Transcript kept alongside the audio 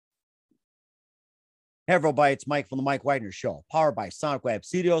Hey, everybody, it's Mike from the Mike Wagner Show, powered by Sonic Web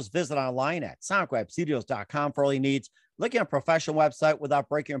Studios. Visit online at sonicwebstudios.com for all your needs. Looking at a professional website without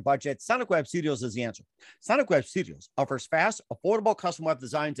breaking your budget, Sonic Web Studios is the answer. Sonic Web Studios offers fast, affordable custom web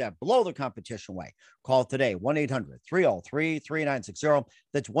designs that blow the competition away. Call today, 1-800-303-3960.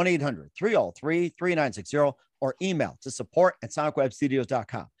 That's 1-800-303-3960, or email to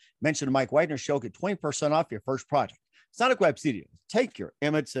support@sonicwebstudios.com. Mention the Mike Wagner Show, get 20% off your first project. Sonic Web Studios, take your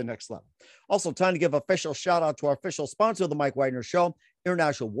image to the next level. Also, time to give official shout out to our official sponsor of the Mike Wagner Show,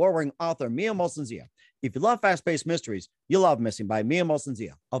 international war-winning author Mia Molson-Zia. If you love fast-paced mysteries, you'll love Missing by Mia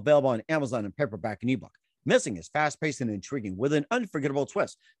Molson-Zia, available on Amazon in paperback and ebook. Missing is fast-paced and intriguing with an unforgettable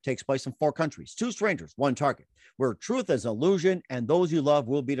twist. Takes place in 4 countries, 2 strangers, 1 target, where truth is an illusion and those you love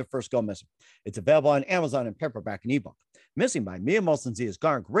will be the first go missing. It's available on Amazon in paperback and ebook. Missing by Mia Molson-Zia has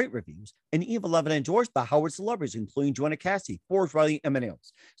garnered great reviews and even endorsed by Howard celebrities, including Joanna Cassidy, Forbes, Riley, and many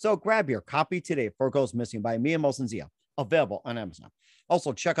others. So grab your copy today before it goes missing by Mia Molson-Zia, available on Amazon.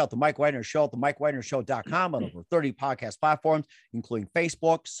 Also, check out the Mike Wagner Show at themikewagnershow.com on over 30 podcast platforms, including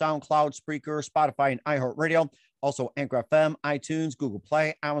Facebook, SoundCloud, Spreaker, Spotify, and iHeartRadio. Also, Anchor FM, iTunes, Google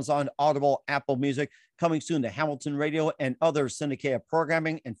Play, Amazon, Audible, Apple Music. Coming soon to Hamilton Radio and other syndicated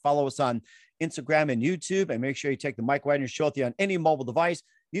programming. And follow us on Instagram and YouTube. And make sure you take the Mike Wagner Show with you on any mobile device.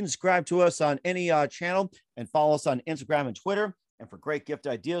 You can subscribe to us on any channel and follow us on Instagram and Twitter. And for great gift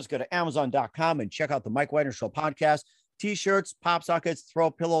ideas, go to Amazon.com and check out the Mike Wagner Show podcast. T-shirts, pop sockets,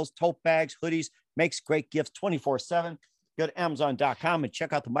 throw pillows, tote bags, hoodies, makes great gifts 24/7. Go to Amazon.com and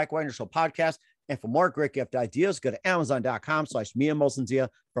check out the Mike Wagner Show podcast. And for more great gift ideas, go to Amazon.com/Mia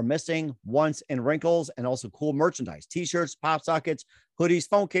Molson-Zia for missing, once, and wrinkles, and also cool merchandise, T-shirts, pop sockets, hoodies,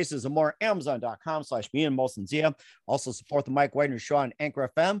 phone cases, and more. Amazon.com/Mia Molson-Zia. Also support the Mike Wagner Show on Anchor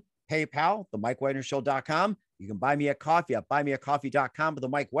FM, PayPal, themikewagnershow.com. You can buy me a coffee at buymeacoffee.com for the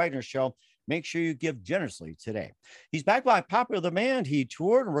Mike Wagner Show. Make sure you give generously today. He's back by popular demand. He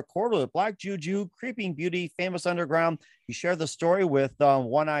toured and recorded with Black Juju, Creeping Beauty, Famous Underground. He shared the story with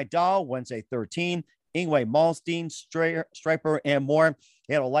One-Eyed Doll, Wednesday 13, Ingwe Malmsteen, Striper, and more.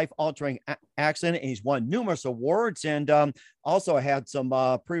 He had a life-altering accident, and he's won numerous awards, and also had some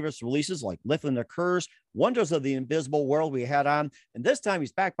previous releases like Lifting the Curse, Wonders of the Invisible World we had on. And this time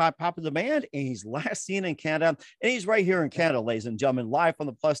he's back by popular demand, and he's last seen in Canada. And he's right here in Canada, ladies and gentlemen, live from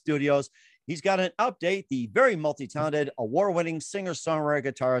the Plus Studios. He's got an update, the very multi-talented, award-winning singer-songwriter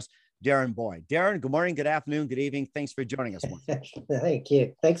guitarist, Darren Boyd. Darren, good morning, good afternoon, good evening. Thanks for joining us. Thank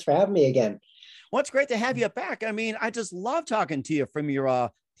you. Thanks for having me again. Well, it's great to have you back. I mean, I just love talking to you from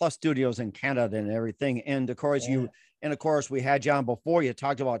your Plus Studios in Canada and everything. And of course, we had you on before. You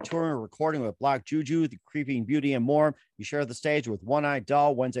talked about touring and recording with Black Juju, the Creeping Beauty, and more. You shared the stage with One-Eyed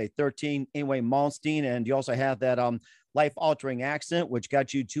Doll, Wednesday 13, Ingwe Malmsteen, and you also had that life-altering accident, which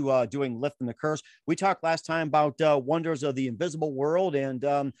got you to doing Lifting the Curse. We talked last time about Wonders of the Invisible World, and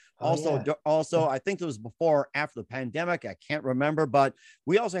also, I think it was before or after the pandemic. I can't remember, but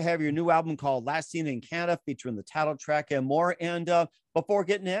we also have your new album called Last Seen in Canada, featuring the title track and more. And before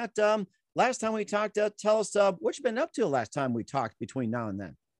getting at last time we talked, tell us what you've been up to last time we talked between now and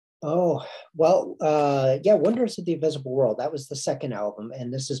then. Oh, well, Wonders of the Invisible World. That was the second album,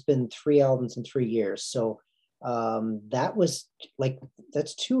 and this has been 3 albums in 3 years. So that was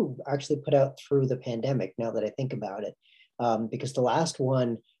that's 2 actually put out through the pandemic, now that I think about it, because the last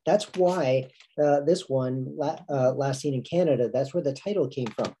one, that's why this one, Last Seen in Canada, that's where the title came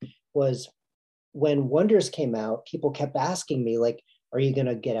from. Was when Wonders came out, people kept asking me, like, are you going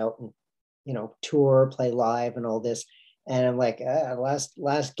to get out and, tour, play live and all this? And I'm like,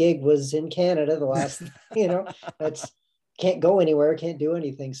 last gig was in Canada. The last, that's can't go anywhere, can't do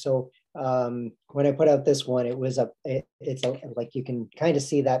anything. So when I put out this one, it was like, you can kind of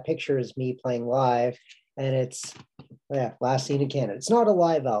see that picture is me playing live, and it's Last Seen in Canada. It's not a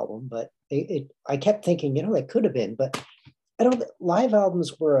live album, but I kept thinking, it could have been, but live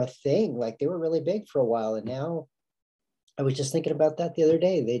albums were a thing. Like, they were really big for a while, and now I was just thinking about that the other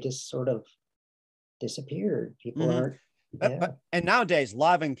day. They just sort of disappeared. People aren't. And nowadays,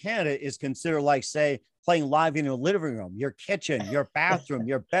 live in Canada is considered like, say, playing live in your living room, your kitchen, your bathroom,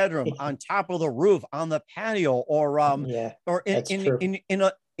 your bedroom, on top of the roof, on the patio, or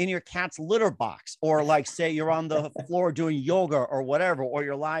in your cat's litter box, or like, say, you're on the floor doing yoga or whatever, or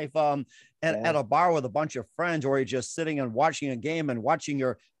you're live at a bar with a bunch of friends, or you're just sitting and watching a game and watching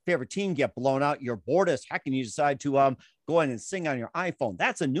your favorite team get blown out. You're bored as heck, and you decide to go in and sing on your iPhone.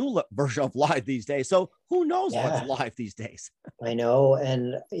 That's a new version of live these days. So who knows what's live these days? I know.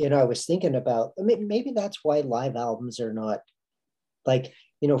 And, I was thinking about, maybe that's why live albums are not like,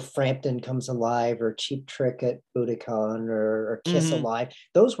 Frampton Comes Alive or Cheap Trick at Budokan or Kiss Alive.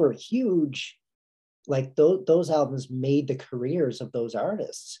 Those were huge like those albums made the careers of those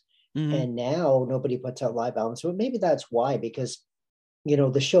artists. And now nobody puts out live albums. So maybe that's why, because, you know,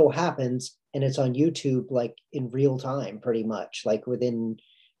 the show happens and it's on YouTube, like in real time, pretty much, like within,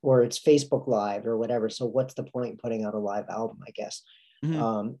 or it's Facebook Live or whatever. So what's the point in putting out a live album, I guess?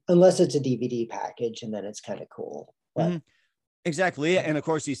 Unless it's a DVD package, and then it's kind of cool. But exactly. And of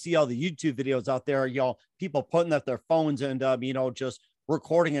course, you see all the YouTube videos out there, you know, people putting up their phones and, you know, just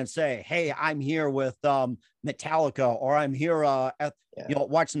recording and say, hey, I'm here with Metallica, or I'm here at, you know,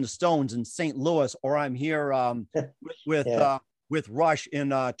 watching the Stones in St. Louis, or I'm here with Rush in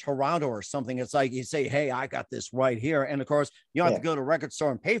Toronto or something. It's like you say, hey, I got this right here. And of course, you don't have to go to a record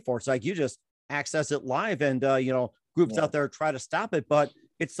store and pay for it. It's like you just access it live, and, you know, groups out there try to stop it, but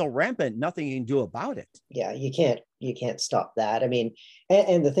it's so rampant, nothing you can do about it. Yeah, you can't stop that. I mean,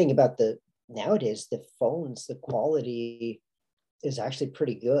 and the thing about nowadays, the phones, the quality is actually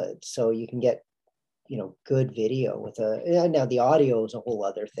pretty good. So you can get, you know, good video with now the audio is a whole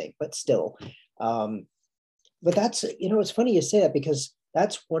other thing, but still. But that's, you know, it's funny you say that, because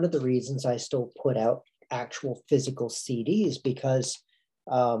that's one of the reasons I still put out actual physical CDs, because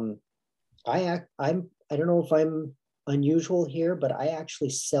I don't know if I'm unusual here, but I actually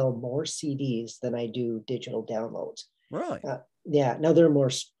sell more CDs than I do digital downloads. Really? Yeah. Now they're more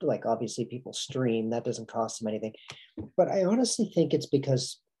like, obviously people stream, that doesn't cost them anything, but I honestly think it's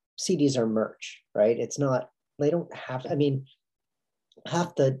because CDs are merch, right? It's not, they don't have, I mean,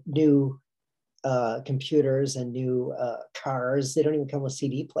 half the new computers and new cars, they don't even come with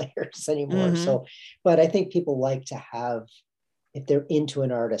CD players anymore. So, but I think people like to have, if they're into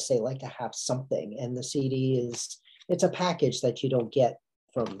an artist, they like to have something, and the CD it's a package that you don't get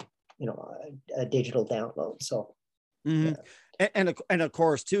from, you know, a digital download. So and of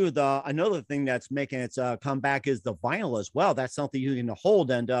course too, another thing that's making its comeback is the vinyl as well. That's something you can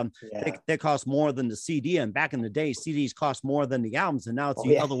hold, and they cost more than the CD. And back in the day, CDs cost more than the albums, and now it's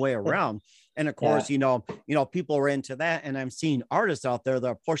the other way around. And of course, you know, people are into that, and I'm seeing artists out there that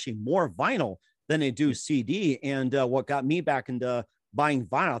are pushing more vinyl than they do CD. And what got me back into buying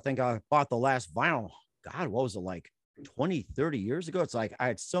vinyl, I think I bought the last vinyl, God, what was it, like 20, 30 years ago? It's like I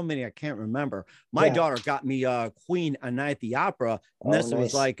had so many I can't remember. My daughter got me Queen A Night at the Opera, and this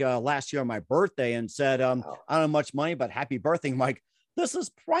was like last year on my birthday, and said, I don't have much money, but happy birthday. I'm like, this is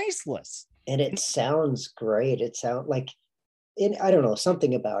priceless. And it sounds great. It sounds like, I don't know,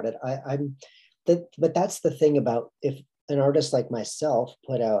 something about it. But that's the thing about, if an artist like myself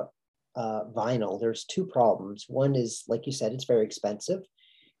put out vinyl, there's two problems. One is, like you said, it's very expensive,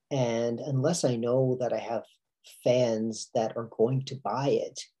 and unless I know that I have fans that are going to buy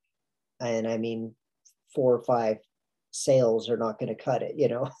it, and I mean 4 or 5 sales are not going to cut it, you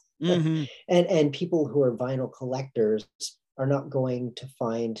know. And people who are vinyl collectors are not going to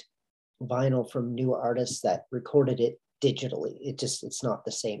find vinyl from new artists that recorded it digitally. It's not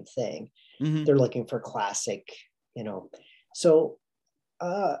the same thing. They're looking for classic, you know. So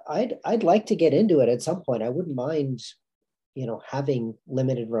I'd like to get into it at some point. I wouldn't mind, you know, having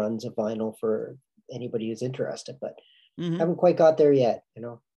limited runs of vinyl for anybody who's interested, but haven't quite got there yet, you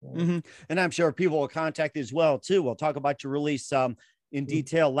know. And I'm sure people will contact you as well too. We'll talk about your release in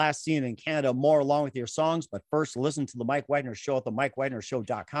detail, last seen in Canada, more along with your songs. But first, listen to the Mike Wagner Show at the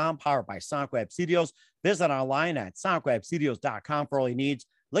MikeWagnerShow.com, powered by Sonic Web Studios. Visit online at SonicWebStudios.com for all your needs.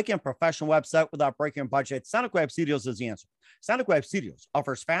 Linking a professional website without breaking budget. Sonic Web Studios is the answer. Sonic Web Studios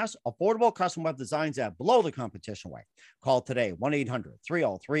offers fast, affordable custom web designs at below the competition rate. Call today,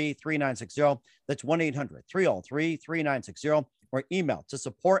 1-800-303-3960. That's 1-800-303-3960. Or email to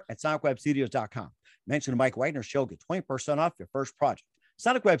support@sonicwebstudios.com. Mention the Mike Wagner Show, get 20% off your first project.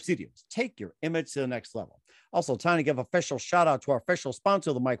 Sonic Web Studios, take your image to the next level. Also, time to give official shout out to our official sponsor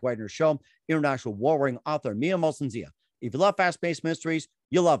of the Mike Wagner Show, international warring author Mia Molson-Zia. If you love fast-paced mysteries,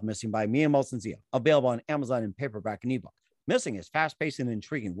 you'll love Missing by Mia Molson-Zia, available on Amazon in paperback and ebook. Missing is fast-paced and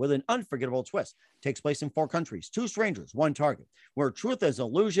intriguing with an unforgettable twist. Takes place in 4 countries, 2 strangers, 1 target, where truth is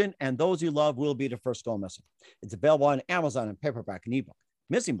illusion and those you love will be the first to go missing. It's available on Amazon in paperback and ebook.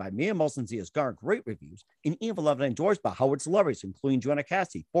 Missing by Mia Molson-Zia has garnered great reviews and even loved and endorsed by Howard celebrities, including Joanna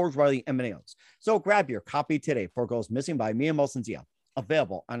Cassidy, Forbes Riley, and many others. So grab your copy today before it goes missing by Mia Molson-Zia.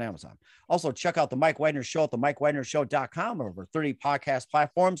 Available on Amazon. Also, check out the Mike Wagner Show at the MikeWagnerShow.com. Over 30 podcast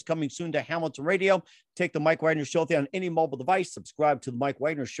platforms, coming soon to Hamilton Radio. Take the Mike Wagner Show there on any mobile device. Subscribe to the Mike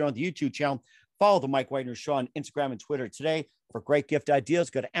Wagner Show on the YouTube channel. Follow the Mike Wagner Show on Instagram and Twitter today. For great gift ideas,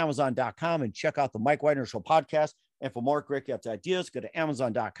 go to Amazon.com and check out the Mike Wagner Show podcast. And for more great gift ideas, go to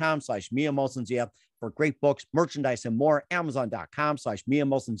Amazon.com/Mia Molson-Zia. For great books, merchandise, and more, Amazon.com/Mia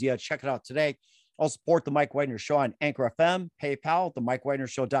Molson-Zia. Check it out today. I'll support the Mike Wagner Show on Anchor FM, PayPal,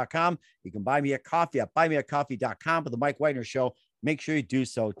 themikewagnershow.com. You can buy me a coffee at buymeacoffee.com. But the Mike Wagner Show, make sure you do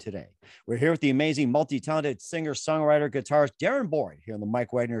so today. We're here with the amazing, multi-talented singer, songwriter, guitarist Darren Boyd here on the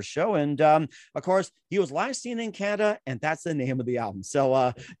Mike Wagner Show. And of course, he was last seen in Canada, and that's the name of the album.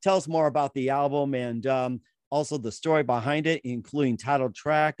 So tell us more about the album and also the story behind it, including title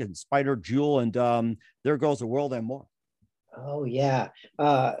track and Spider Jewel and There Goes the World and more. Oh yeah.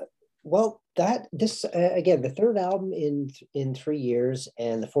 Well, this again, the third album in 3 years,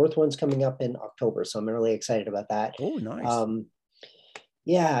 and the fourth one's coming up in October. So I'm really excited about that. Oh, nice.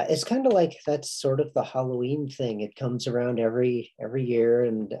 Yeah, it's kind of like that's sort of the Halloween thing. It comes around every year,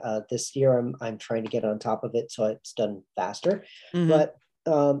 and this year I'm trying to get on top of it so it's done faster. Mm-hmm. But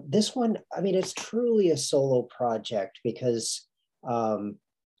this one, I mean, it's truly a solo project because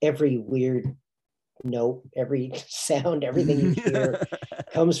every weird note, every sound, everything you hear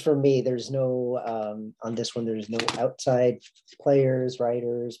comes from me. There's no on this one, there's no outside players,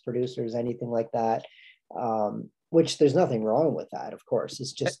 writers, producers, anything like that. Which there's nothing wrong with that, of course.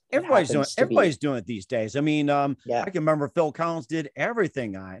 It's just everybody's doing it these days. I mean, I can remember Phil Collins did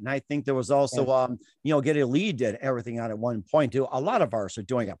everything on it, and I think there was also Geddy Lee did everything on it at one point too. A lot of artists are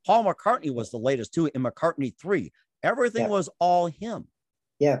doing it. Paul McCartney was the latest too in McCartney 3. Everything was all him.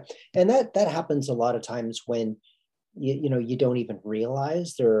 Yeah, and that happens a lot of times when you don't even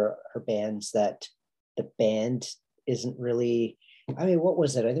realize there are bands that the band isn't really. I mean, what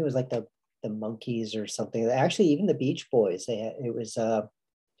was it? I think it was like the Monkees or something. Actually, even the Beach Boys. It was some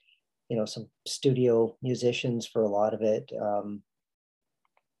studio musicians for a lot of it.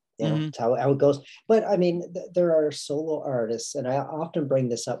 It's how it goes. But I mean, there are solo artists, and I often bring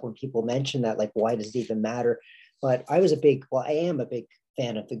this up when people mention that, like, why does it even matter? But I am a big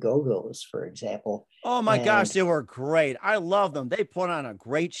fan of the Go-Go's, for example. Oh my gosh, they were great. I love them. They put on a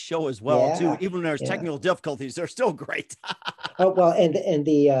great show as well too. Even when there's technical difficulties, they're still great. Oh well, and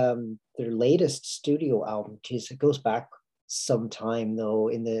their latest studio album, geez, it goes back some time though.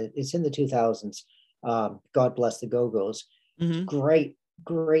 It's in the 2000s. God Bless the Go-Go's. Mm-hmm.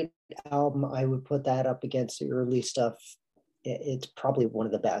 Great album. I would put that up against the early stuff. It's probably one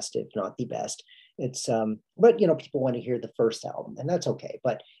of the best, if not the best. It's but people want to hear the first album, and that's okay,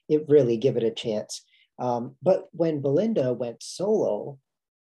 but it really give it a chance. But when Belinda went solo,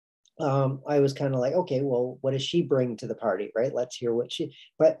 I was kind of like, okay, well, what does she bring to the party, right? Let's hear what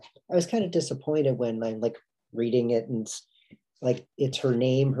but I was kind of disappointed when I'm like reading it and like it's her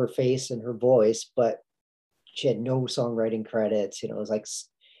name, her face, and her voice, but she had no songwriting credits. It was like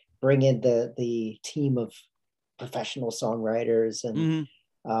bring in the team of professional songwriters and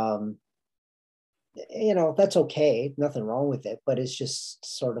that's okay, nothing wrong with it, but it's just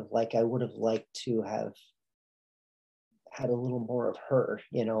sort of like I would have liked to have had a little more of her,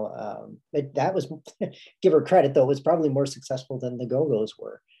 but that was give her credit though, it was probably more successful than the Go-Go's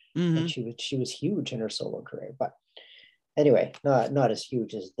were. And she was huge in her solo career, but anyway, not as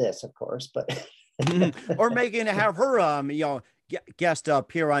huge as this, of course, but or making have her guest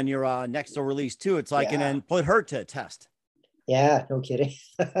appear on your next release too. It's like and then put her to a test. Yeah, no kidding.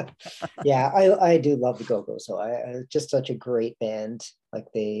 Yeah, I do love the Go-Go. So I just such a great band. Like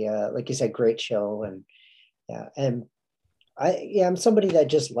they, like you said, great show. And I'm somebody that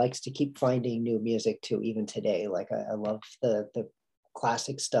just likes to keep finding new music too, even today. Like I love the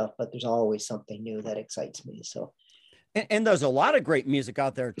classic stuff, but there's always something new that excites me. So. And there's a lot of great music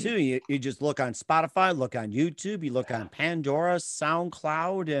out there too. You just look on Spotify, look on YouTube, you look on Pandora,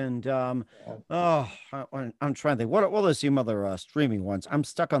 SoundCloud, and I'm trying to think. What are some other streaming ones? I'm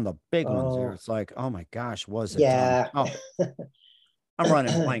stuck on the big ones here. It's like, oh my gosh, was it? I'm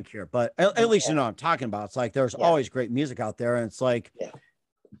running blank here, but at least you know what I'm talking about. It's like there's always great music out there, and it's like,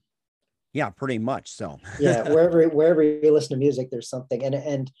 pretty much. So wherever you listen to music, there's something,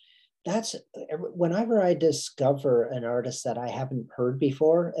 and that's whenever I discover an artist that I haven't heard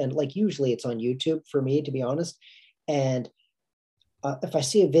before, and like usually it's on YouTube for me, to be honest. And if I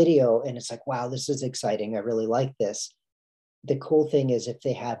see a video and it's like, wow, this is exciting, I really like this. The cool thing is if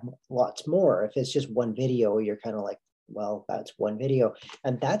they have lots more, if it's just one video, you're kind of like, well, that's one video.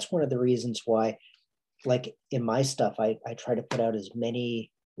 And that's one of the reasons why, like in my stuff, I try to put out as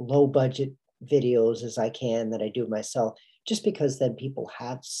many low budget videos as I can that I do myself, just because then people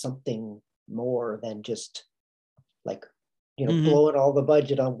have something more than just like, blowing all the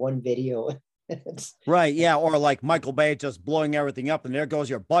budget on one video. Right. Yeah. Or like Michael Bay just blowing everything up and there goes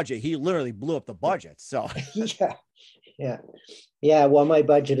your budget. He literally blew up the budget. So yeah. Well, my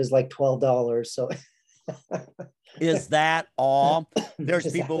budget is like $12. So is that all?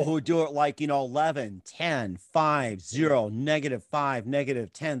 There's people who do it like, 11, 10, 5, 0, -5,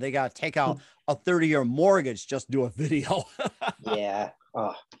 -10. They got to take out a 30-year mortgage just to do a video. Yeah.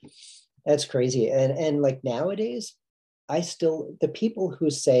 Oh, that's crazy. And like nowadays, the people who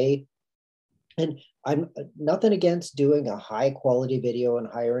say, and I'm nothing against doing a high quality video and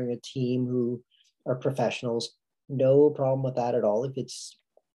hiring a team who are professionals. No problem with that at all. If it's,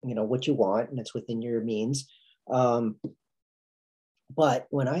 what you want and it's within your means. But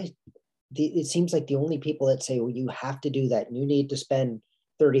it seems like the only people that say, well, you have to do that and you need to spend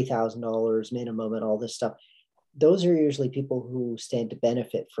 $30,000 minimum and all this stuff, those are usually people who stand to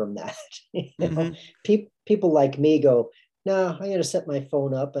benefit from that. People like me go, no, I'm going to set my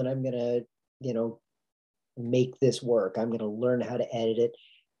phone up and I'm going to, make this work. I'm going to learn how to edit it.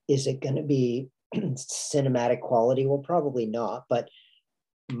 Is it going to be cinematic quality? Well, probably not, but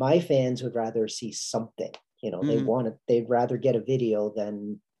my fans would rather see something, they'd rather get a video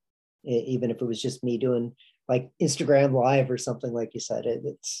than, even if it was just me doing like Instagram live or something, like you said.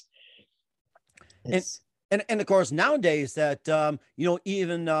 And of course, nowadays that,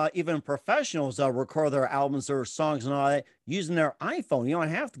 even professionals record their albums or songs and all that using their iPhone. You don't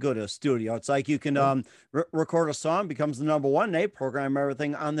have to go to a studio. It's like you can record a song, becomes the number one. They program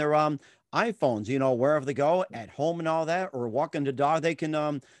everything on their iPhones, wherever they go, at home and all that, or walking the dog. They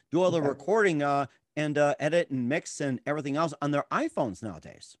can do all the recording and edit and mix and everything else on their iPhones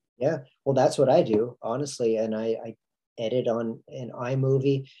nowadays. Yeah, well, that's what I do, honestly. And I edit on an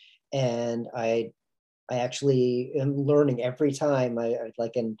iMovie, and I actually am learning every time. I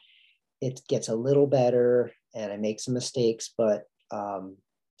like, and it gets a little better, and I make some mistakes, but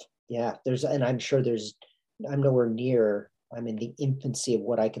yeah, and I'm sure I'm nowhere near. I'm in the infancy of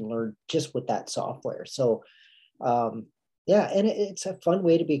what I can learn just with that software. So yeah, and it's a fun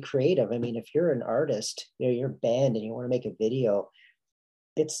way to be creative. I mean, if you're an artist, you're a band and you want to make a video,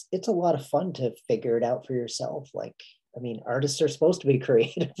 it's a lot of fun to figure it out for yourself. Like, I mean, artists are supposed to be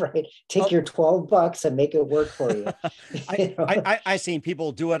creative, right? Take your $12 and make it work for you. I seen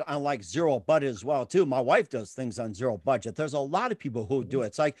people do it on like zero budget as well too. My wife does things on zero budget. There's a lot of people who do it.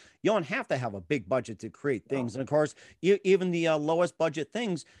 It's like you don't have to have a big budget to create things. And of course, even the lowest budget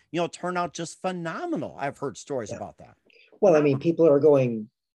things, turn out just phenomenal. I've heard stories about that. Well, I mean, people are going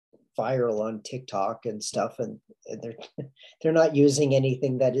viral on TikTok and stuff, and they're not using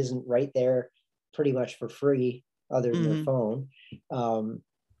anything that isn't right there pretty much for free, other than their phone.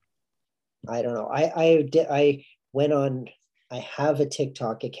 I don't know. I went on. I have a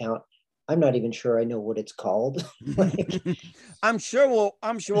TikTok account. I'm not even sure I know what it's called. I'm sure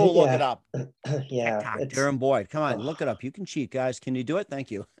we'll look it up. Yeah, Darren Boyd, come on, look it up. You can cheat, guys. Can you do it?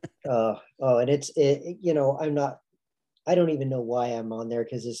 Thank you. And I don't even know why I'm on there,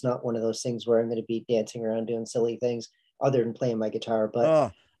 because it's not one of those things where I'm going to be dancing around doing silly things other than playing my guitar.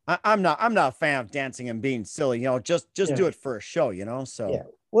 But I'm not a fan of dancing and being silly. Just do it for a show. So yeah.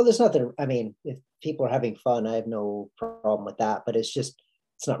 Well, there's nothing. I mean, if people are having fun, I have no problem with that. But it's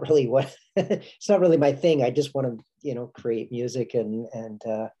not really it's not really my thing. I just want to create music, and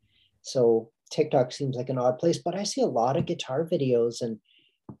so TikTok seems like an odd place. But I see a lot of guitar videos and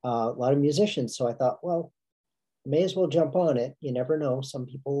a lot of musicians. So I thought, well, may as well jump on it. You never know. Some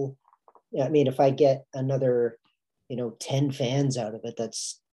people, I mean, if I get another, 10 fans out of it,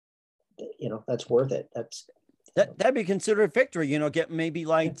 that's worth it. That'd be considered victory, get maybe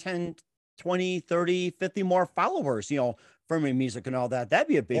like 10, 20, 30, 50 more followers, from your music and all that. That'd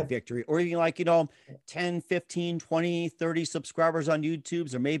be a big victory. Or even like, 10, 15, 20, 30 subscribers on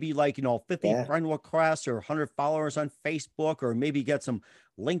YouTube's, or maybe like, 50 friend requests or 100 followers on Facebook, or maybe get some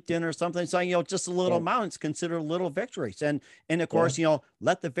LinkedIn or something. So, just a little amounts considered little victories. And of course,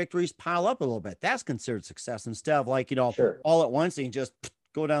 let the victories pile up a little bit. That's considered success, instead of like, all at once and you just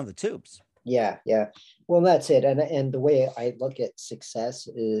go down the tubes. Yeah. Well, that's it. And the way I look at success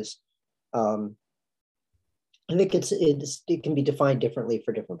is, I think it can be defined differently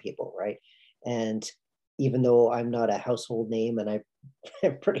for different people, right? And even though I'm not a household name, and I'm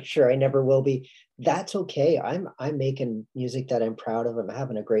pretty sure I never will be, that's okay. I'm making music that I'm proud of. I'm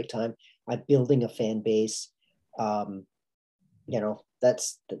having a great time. I'm building a fan base. That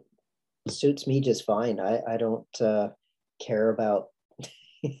suits me just fine. I don't care about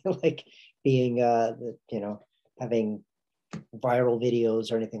like being having viral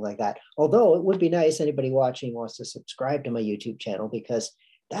videos or anything like that. Although it would be nice, anybody watching wants to subscribe to my YouTube channel, because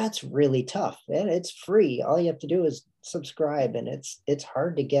that's really tough, and it's free. All you have to do is subscribe, and it's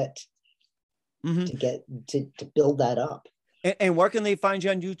hard to get to build that up. And where can they find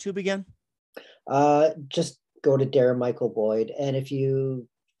you on YouTube again? Just go to Darren Michael Boyd, and if you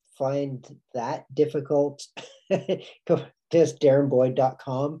find that difficult, go just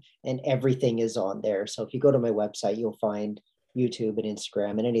darrenboyd.com, and everything is on there. So if you go to my website, you'll find YouTube and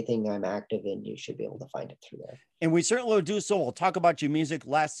Instagram, and anything I'm active in, you should be able to find it through there. And we certainly will do so. We'll talk about your music,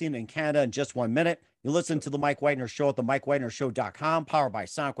 last seen in Canada, in just 1 minute. You listen to the Mike Wagner Show at the MikeWagnerShow.com, powered by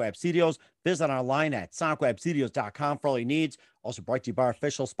Sonic Web Studios. Visit online at SonicWebStudios.com for all your needs. Also brought to you by our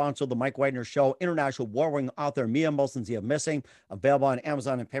official sponsor, the Mike Wagner Show, international war-winning author Mia Molson's The Missing, available on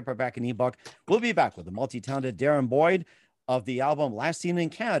Amazon and paperback and ebook. We'll be back with the multi-talented Darren Boyd of the album Last Seen in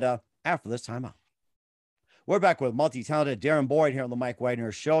Canada after this time out. We're back with multi-talented Darren Boyd here on the Mike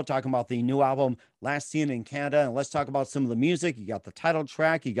Wagner Show, talking about the new album, Last Seen in Canada. And let's talk about some of the music. You got the title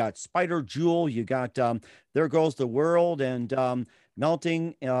track, you got Spider Jewel, you got There Goes the World, and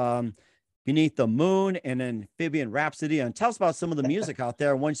Melting Beneath the Moon, and Amphibian Rhapsody. And tell us about some of the music out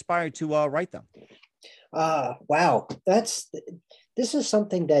there and what inspired to write them. Wow. This is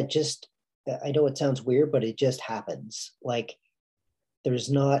something that just, I know it sounds weird, but it just happens. Like,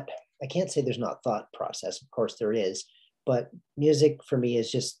 I can't say there's not thought process. Of course there is, but music for me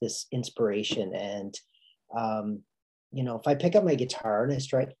is just this inspiration. And, if I pick up my guitar and I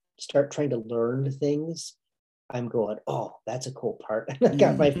start trying to learn things, I'm going, oh, that's a cool part. And I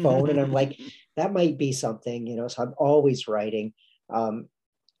got my phone and I'm like, that might be something, so I'm always writing.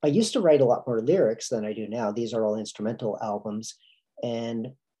 I used to write a lot more lyrics than I do now. These are all instrumental albums, and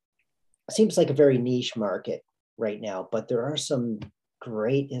it seems like a very niche market right now, but there are some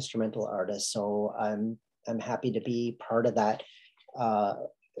great instrumental artists. So I'm happy to be part of that.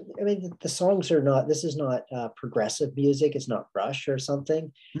 The songs are not, this is not progressive music. It's not Rush or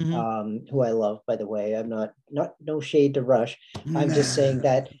something, who I love, by the way. I'm not no shade to Rush. I'm just saying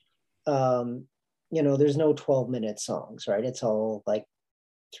that, there's no 12-minute songs, right? It's all like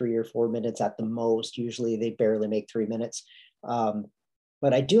 3 or 4 minutes at the most. Usually they barely make 3 minutes.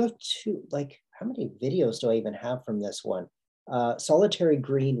 But I do have how many videos do I even have from this one? Solitary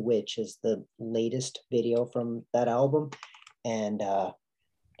Green Witch is the latest video from that album. And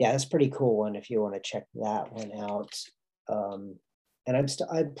that's pretty cool one if you want to check that one out. And I'm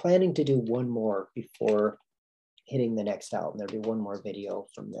planning to do one more before hitting the next album. There'll be one more video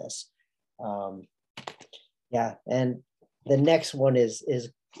from this. And the next one is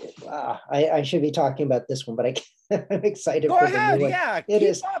I should be talking about this one, but I'm excited. Go ahead.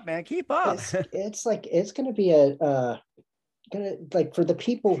 Keep up, man. Keep up. It's going to be for the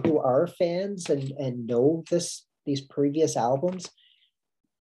people who are fans and know these previous albums,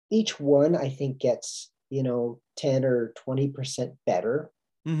 each one I think gets 10 or 20% better,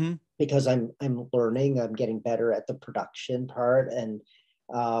 because I'm learning, I'm getting better at the production part, and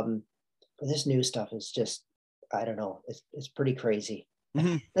this new stuff is just, I don't know, it's pretty crazy.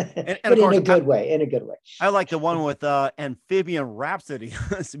 And but in a good way. I like the one with Amphibian Rhapsody.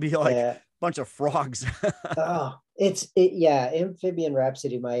 It's to be like a bunch of frogs. Amphibian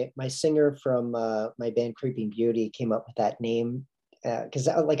Rhapsody. My singer from my band Creeping Beauty came up with that name because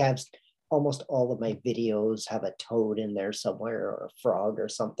I have almost all of my videos have a toad in there somewhere, or a frog or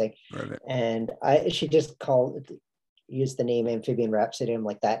something. Right. And she just used the name Amphibian Rhapsody. I'm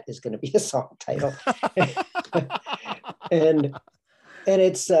like, that is going to be a song title. And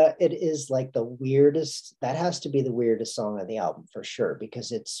it is like the weirdest, that has to be the weirdest song on the album for sure,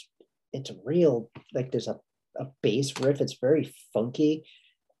 because it's real, like there's a bass riff, it's very funky,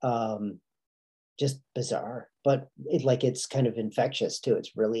 just bizarre, but it's kind of infectious too.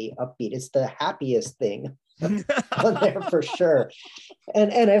 It's really upbeat. It's the happiest thing on there for sure.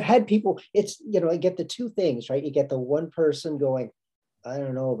 And I've had people, it's, I get the two things, right? You get the one person going, I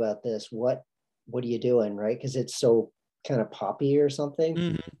don't know about this. What are you doing? Right. Because it's so kind of poppy or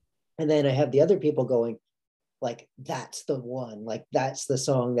something. And then I have the other people going, like, that's the one, like that's the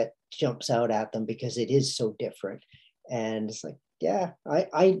song that jumps out at them because it is so different. And it's like, yeah,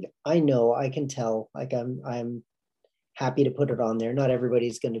 I know, I can tell, like I'm happy to put it on there. Not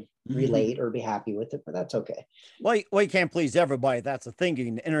everybody's going to relate or be happy with it, but that's okay. Well, you can't please everybody. That's the thing. You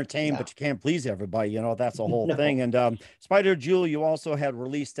can entertain, but you can't please everybody. That's the whole thing. And Spider Jewel, you also had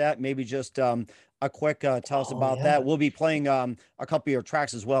released that. Maybe just a quick tell us about that. We'll be playing a couple of your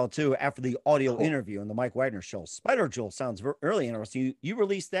tracks as well too after the audio interview on the Mike Wagner Show. Spider Jewel sounds really interesting. You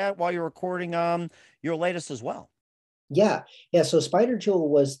released that while you're recording your latest as well. Yeah. So Spider Jewel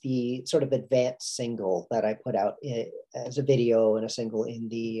was the sort of advanced single that I put out as a video and a single in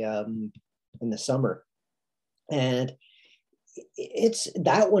the summer. And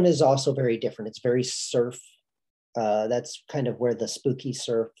that one is also very different. It's very surf. That's kind of where the spooky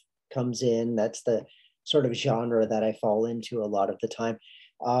surf comes in. That's the sort of genre that I fall into a lot of the time.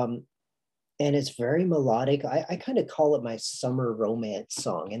 And it's very melodic. I kind of call it my summer romance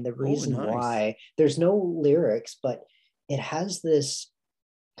song. And the reason why, there's no lyrics, but it has this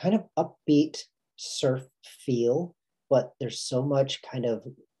kind of upbeat surf feel. but there's so much kind of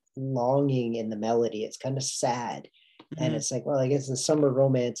longing in the melody. It's kind of sad. And it's like, well, I guess the summer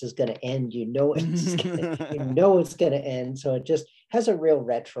romance is going to end. You know, it's going to end. So it just has a real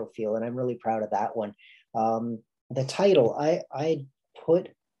retro feel, and I'm really proud of that one. The title, I put,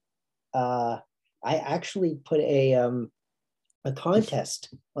 I actually put a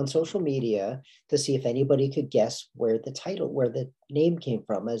contest on social media to see if anybody could guess where the name came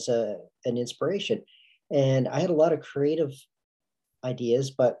from as an inspiration. And I had a lot of creative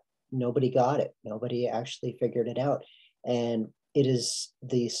ideas, but nobody got it. Nobody actually figured it out. And it is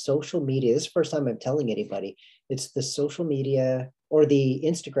the social media. This is the first time I'm telling anybody. It's the social media or the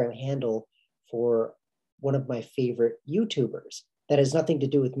Instagram handle for one of my favorite YouTubers that has nothing to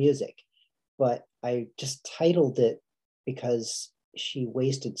do with music. But I just titled it because she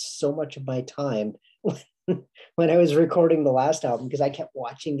wasted so much of my time when I was recording the last album, because I kept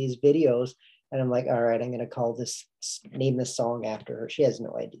watching these videos and I'm like, all right, I'm going to name this song after her. She has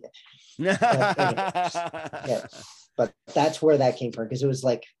no idea. But anyway, yeah. But that's where that came from, because it was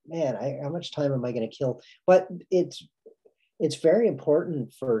like, man, how much time am I going to kill? But it's very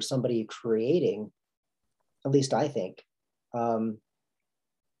important for somebody creating, at least I think,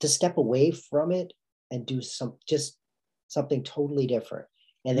 to step away from it and do something totally different.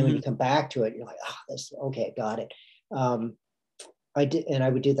 And then when you come back to it, you're like, this, okay, got it. I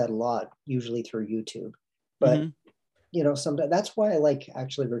would do that a lot, usually through YouTube. But sometimes that's why I like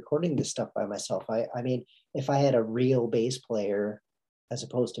actually recording this stuff by myself. I mean, if I had a real bass player as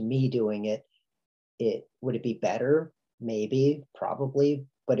opposed to me doing it, would it be better? Maybe, probably,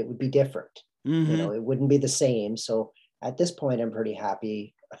 but it would be different. It wouldn't be the same. So at this point, I'm pretty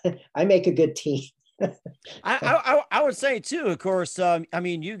happy. I make a good team. I would say too, of course, I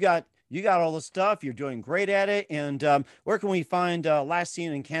mean, you got all the stuff, you're doing great at it. And where can we find Last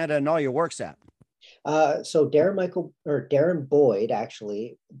Seen in Canada and all your works at? So Darren Boyd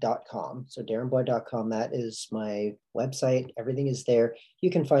 .com. So darrenboyd.com, that is my website. Everything is there. You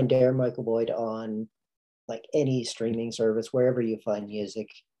can find Darren Michael Boyd on like any streaming service, wherever you find music,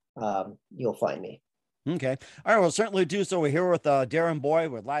 you'll find me. Okay. All right. Well, certainly do so. We're here with Darren Boyd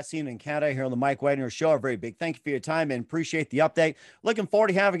with Last Seen in Canada here on the Mike Wagner Show. A very big thank you for your time and appreciate the update. Looking forward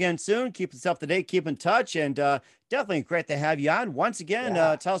to having you again soon. Keep us up to date, keep in touch, and definitely great to have you on. Once again,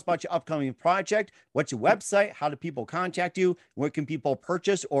 tell us about your upcoming project. What's your website? How do people contact you? Where can people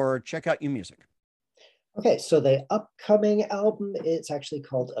purchase or check out your music? Okay, so the upcoming album, it's actually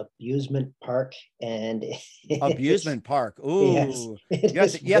called Abusement Park, and Abusement Park. Ooh,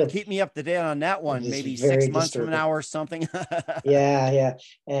 yes, you have to keep me up to date on that one. Maybe 6 months from now or something. yeah.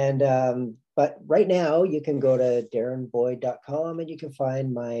 And but right now you can go to darrenboyd.com and you can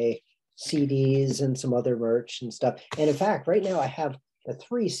find my CDs and some other merch and stuff. And in fact, right now I have the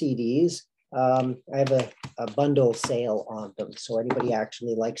 3 CDs. I have a bundle sale on them. So anybody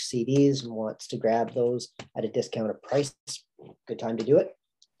actually likes CDs and wants to grab those at a discounted price, good time to do it.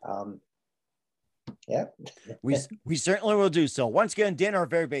 Yeah. we certainly will do so. Once again, Darren, a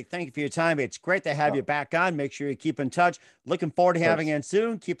very big thank you for your time. It's great to have you back on. Make sure you keep in touch. Looking forward to having you in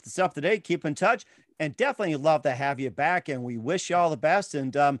soon. Keep this up to date. Keep in touch. And definitely love to have you back. And we wish you all the best.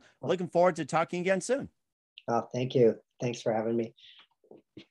 And looking forward to talking again soon. Oh, thank you. Thanks for having me.